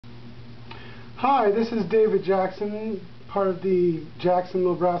Hi, this is David Jackson, part of the Jackson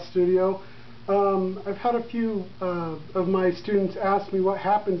Little Brass Studio. I've had a few of my students ask me what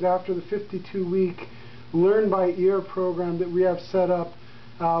happens after the 52-week Learn by Ear program that we have set up.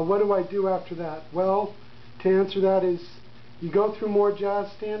 What do I do after that? Well, to answer that is you go through more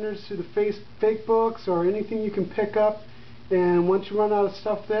jazz standards, through the fake books or anything you can pick up, and once you run out of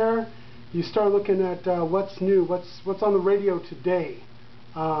stuff there, you start looking at what's new, what's on the radio today.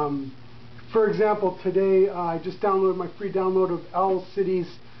 For example, today I just downloaded my free download of CITY's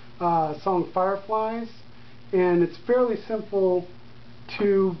song Fireflies, and it's fairly simple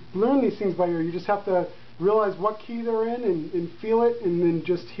to learn these things by ear. You just have to realize what key they're in and feel it, and then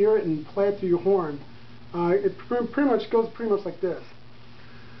just hear it and play it through your horn. It pretty much goes like this.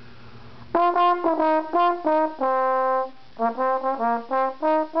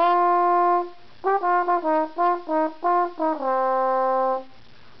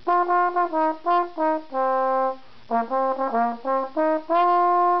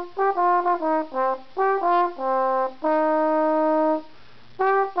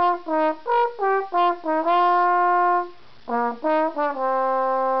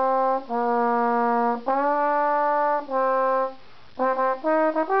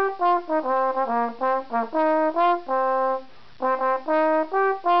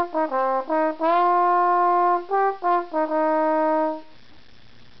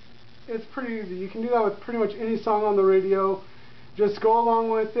 It's pretty easy. You can do that with pretty much any song on the radio. Just go along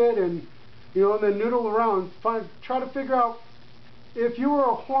with it, and and then noodle around. Try to figure out, if you were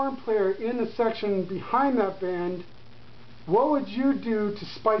a horn player in the section behind that band, what would you do to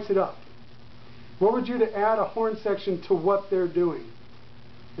spice it up? What would you do to add a horn section to what they're doing?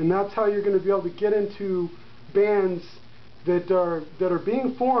 And that's how you're going to be able to get into bands that are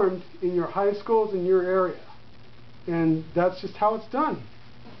being formed in your high schools in your area. And that's just how it's done.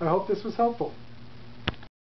 I hope this was helpful.